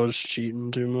thought that was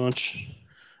cheating too much.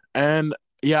 and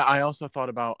yeah, I also thought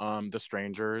about the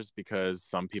strangers because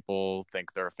some people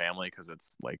think they're a family because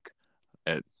it's like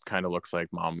it kind of looks like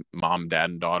mom, dad,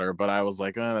 and daughter. But I was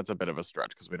like, that's a bit of a stretch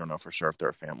because we don't know for sure if they're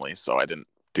a family. So I didn't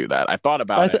do that. I thought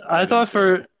about it, but I didn't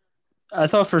do it. I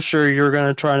thought for sure you were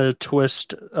gonna try to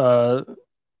twist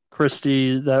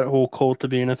Christy that whole cult to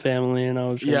being a family, and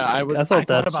Yeah, I I thought thought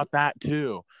that's about that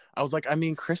too. I was like, I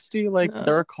mean, Christy, like uh,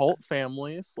 they're a cult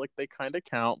family, so like they kind of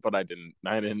count, but I didn't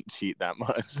cheat that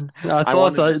much. I I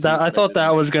thought wanted to cheat, I but I thought that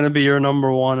didn't. was gonna be your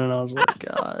number one, and I was like,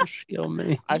 gosh, kill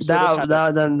me. I should have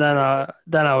had it.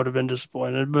 Then I would have been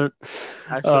disappointed, but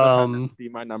I should have had it um be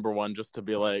my number one just to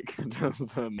be like,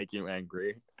 just to make you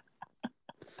angry.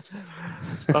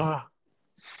 Uh,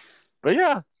 but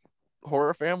yeah,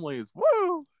 horror families.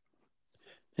 Woo!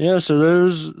 yeah. So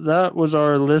that was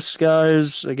our list,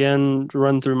 guys. Again, to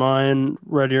run through mine: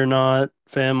 Ready or Not,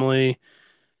 Family,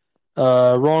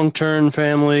 Wrong Turn,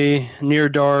 Family, Near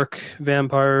Dark,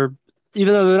 Vampire.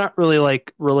 Even though they're not really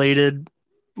like related,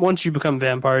 once you become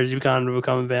vampires, you kind of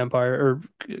become a vampire or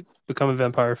become a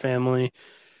vampire family.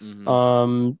 Mm-hmm.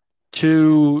 Um,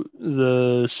 two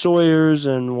the Sawyers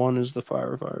and one is the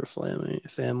Firefighter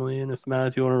family. And if Matt,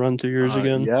 if you want to run through yours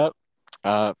again, Yep.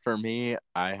 For me,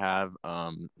 I have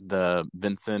the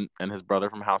Vincent and his brother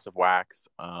from House of Wax,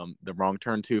 the Wrong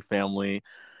Turn 2 family,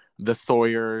 the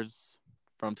Sawyers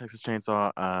from Texas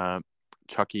Chainsaw,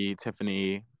 Chucky,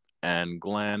 Tiffany, and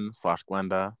Glenn slash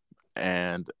Glenda,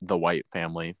 and the White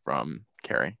family from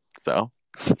Carrie. So,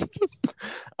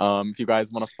 if you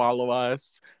guys want to follow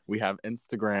us, we have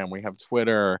Instagram, we have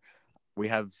Twitter, we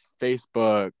have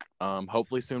Facebook.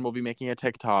 Hopefully soon we'll be making a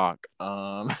TikTok.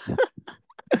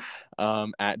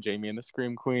 At Jamie and the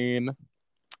Scream Queen.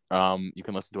 You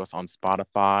can listen to us on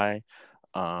Spotify,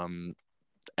 um,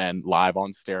 and live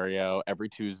on stereo every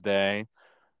Tuesday.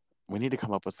 We need to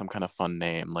come up with some kind of fun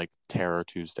name, like Terror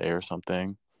Tuesday or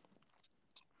something.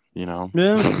 You know?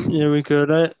 yeah, we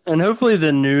could. And hopefully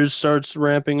the news starts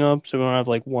ramping up, so we don't have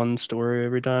like one story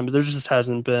every time. But there just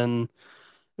hasn't been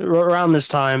around this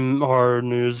time horror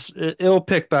news. It'll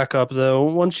pick back up though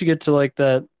once you get to like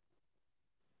that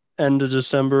end of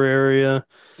December area,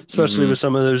 especially Mm-hmm. with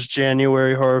some of those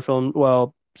January horror films.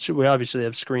 Well, we obviously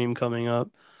have Scream coming up.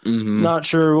 Mm-hmm. Not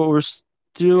sure what we're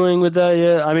doing with that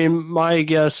yet. I mean, my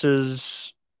guess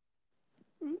is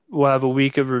we'll have a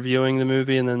week of reviewing the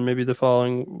movie, and then maybe the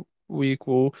following week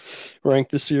we'll rank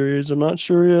the series. I'm not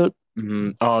sure yet.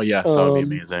 Mm-hmm. Oh yes, that would be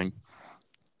Um, amazing.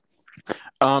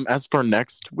 As for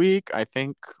next week, I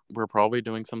think we're probably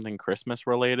doing something Christmas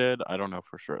related. I don't know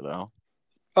for sure though.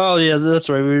 oh yeah, that's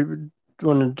right. We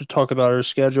wanted to talk about our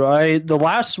schedule. I The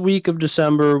last week of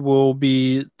December will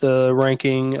be the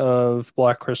ranking of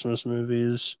Black Christmas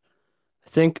movies. I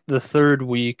think the third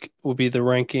week will be the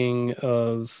ranking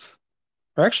of.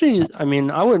 Or actually, I mean,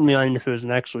 I wouldn't mind if it was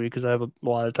next week because I have a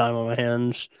lot of time on my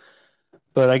hands.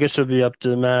 But I guess it would be up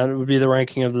to Matt. It would be the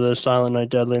ranking of the Silent Night,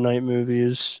 Deadly Night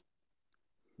movies.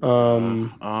 Yeah.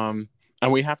 Um,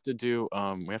 And we have to do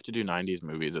 90s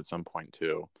movies at some point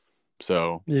too.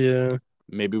 So yeah,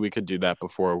 maybe we could do that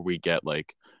before we get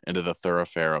like into the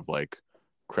thoroughfare of like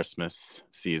Christmas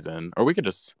season. Or we could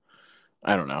just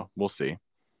I don't know. We'll see.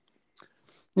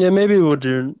 yeah. Maybe we'll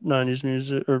do '90s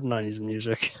music or '90s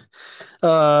music. We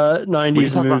can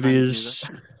 '90s talk about 90s music.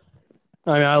 movies.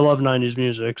 I mean, I love '90s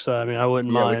music, so I mean, I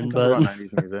wouldn't Yeah, we can mind. talk But about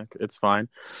 90s music. It's fine.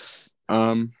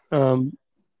 Um, um,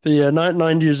 but yeah, not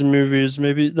 '90s movies.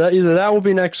 Maybe that either that will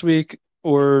be next week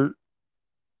or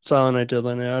Silent Night,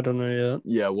 Deadly Night. I don't know yet.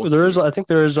 yeah, we'll There is, see. I think,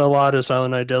 there is a lot of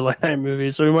Silent Night, Deadly Night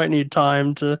movies, so we might need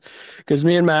time to, because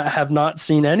me and Matt have not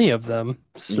seen any of them.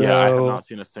 Yeah, I have So not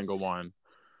seen a single one.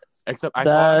 Except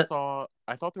that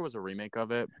I thought there was a remake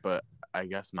of it, but I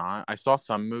guess not. I saw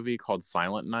some movie called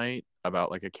Silent Night about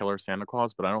like a killer Santa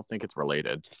Claus, but I don't think it's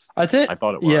related. I think, I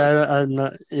thought it was.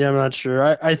 yeah, I'm not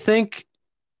sure. I think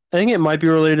it might be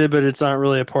related, but it's not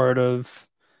really a part of.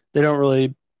 They don't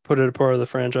really put it a part of the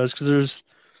franchise because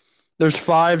there's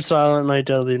five Silent Night,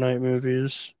 Deadly Night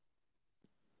movies.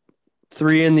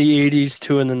 Three in the '80s,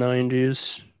 two in the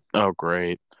 '90s. Oh,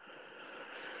 great.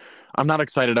 I'm not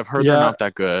excited. I've heard they're Yeah, not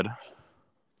that good.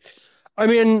 I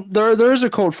mean there is a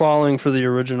cult following for the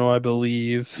original, I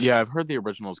believe. Yeah, I've heard the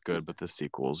original's good, but the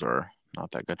sequels are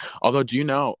not that good. Although, do you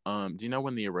know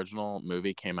when the original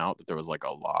movie came out that there was like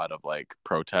a lot of like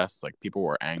protests, like people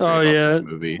were angry Oh about this yeah,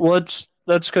 movie.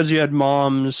 that's because you had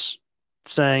moms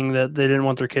saying that they didn't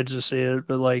want their kids to see it,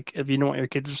 but like if you don't want your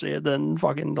kids to see it, then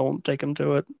fucking don't take them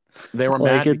to it. They were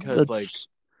Like mad it, because like that's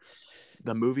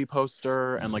the movie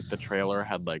poster and like the trailer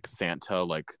had like Santa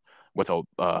like with a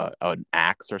an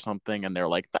axe or something, and they're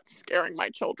like, "That's scaring my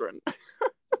children."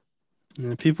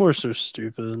 yeah, people are so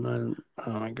stupid.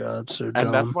 Oh my god, so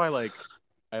And that's dumb. why like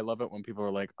I love it when people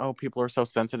are like, "Oh, people are so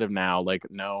sensitive now." Like,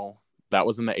 no, that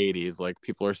was in the '80s. Like,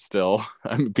 people are still.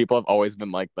 I mean, people have always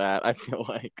been like that. I feel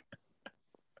like.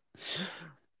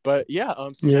 But yeah,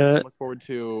 so you guys Yeah, can look forward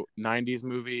to '90s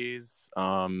movies,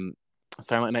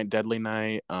 Silent Night, Deadly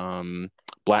Night,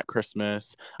 Black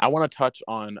Christmas. I want to touch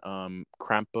on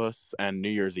Krampus and New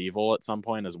Year's Evil at some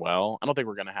point as well. I don't think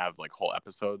we're gonna have like whole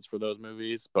episodes for those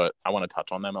movies, but I want to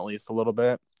touch on them at least a little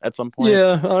bit at some point.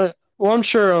 yeah. Well, I'm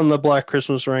sure on the Black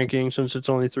Christmas ranking, since it's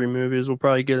only three movies, we'll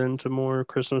probably get into more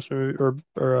Christmas movie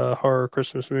or horror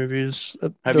Christmas movies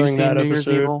Have you during seen that New Year's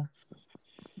episode. Evil?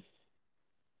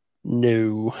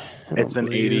 No, I It's don't an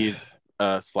believe.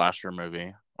 '80s slasher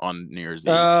movie on New Year's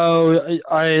Eve. Oh,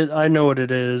 I know what it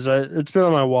is. It's been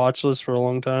on my watch list for a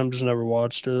long time. Just never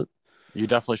watched it. You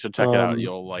definitely should check it out. Um,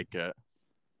 You'll like it.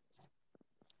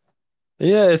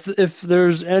 yeah. If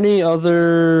there's any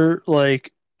other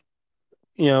like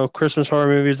Christmas horror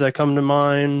movies that come to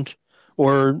mind,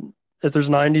 or if there's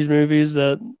 '90s movies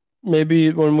that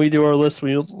maybe when we do our list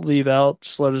we'll leave out,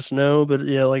 just let us know. But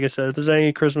yeah, like I said, if there's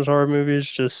any Christmas horror movies,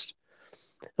 just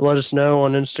let us know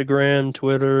on Instagram,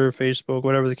 Twitter, Facebook,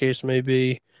 whatever the case may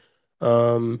be.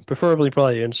 Preferably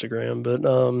probably Instagram, but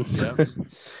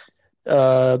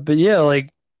Yeah. but yeah, like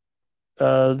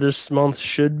this month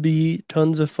should be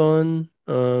tons of fun.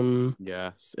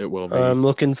 Yes, it will be. I'm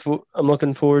looking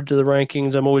forward to the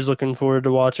rankings. I'm always looking forward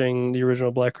to watching the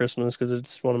original Black Christmas because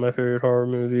it's one of my favorite horror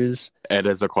movies. It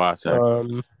is a classic.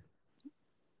 Um,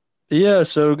 yeah,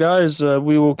 so guys,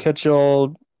 we will catch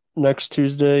y'all next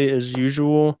Tuesday as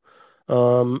usual.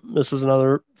 This was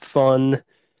another fun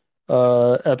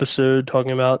episode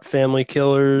talking about family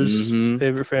killers, Mm-hmm.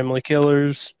 favorite family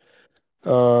killers.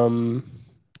 Um,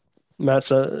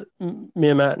 me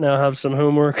and Matt now have some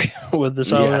homework with the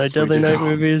Silent Night, Yes, we Deadly do. Night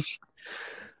movies.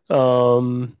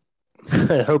 Um,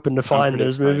 hoping to I'm find pretty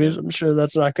those movies. excited. I'm sure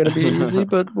that's not going to be easy,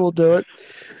 but we'll do it.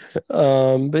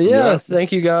 But yeah, Yep.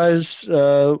 thank you guys,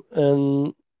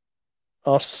 and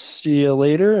I'll see you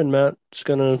later. And Matt's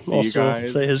gonna See you also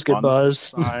say guys his on the flip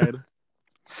goodbyes. side.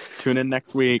 Tune in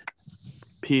next week.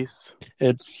 Peace.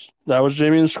 That was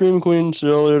Jamie and the Scream Queen. See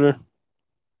you later.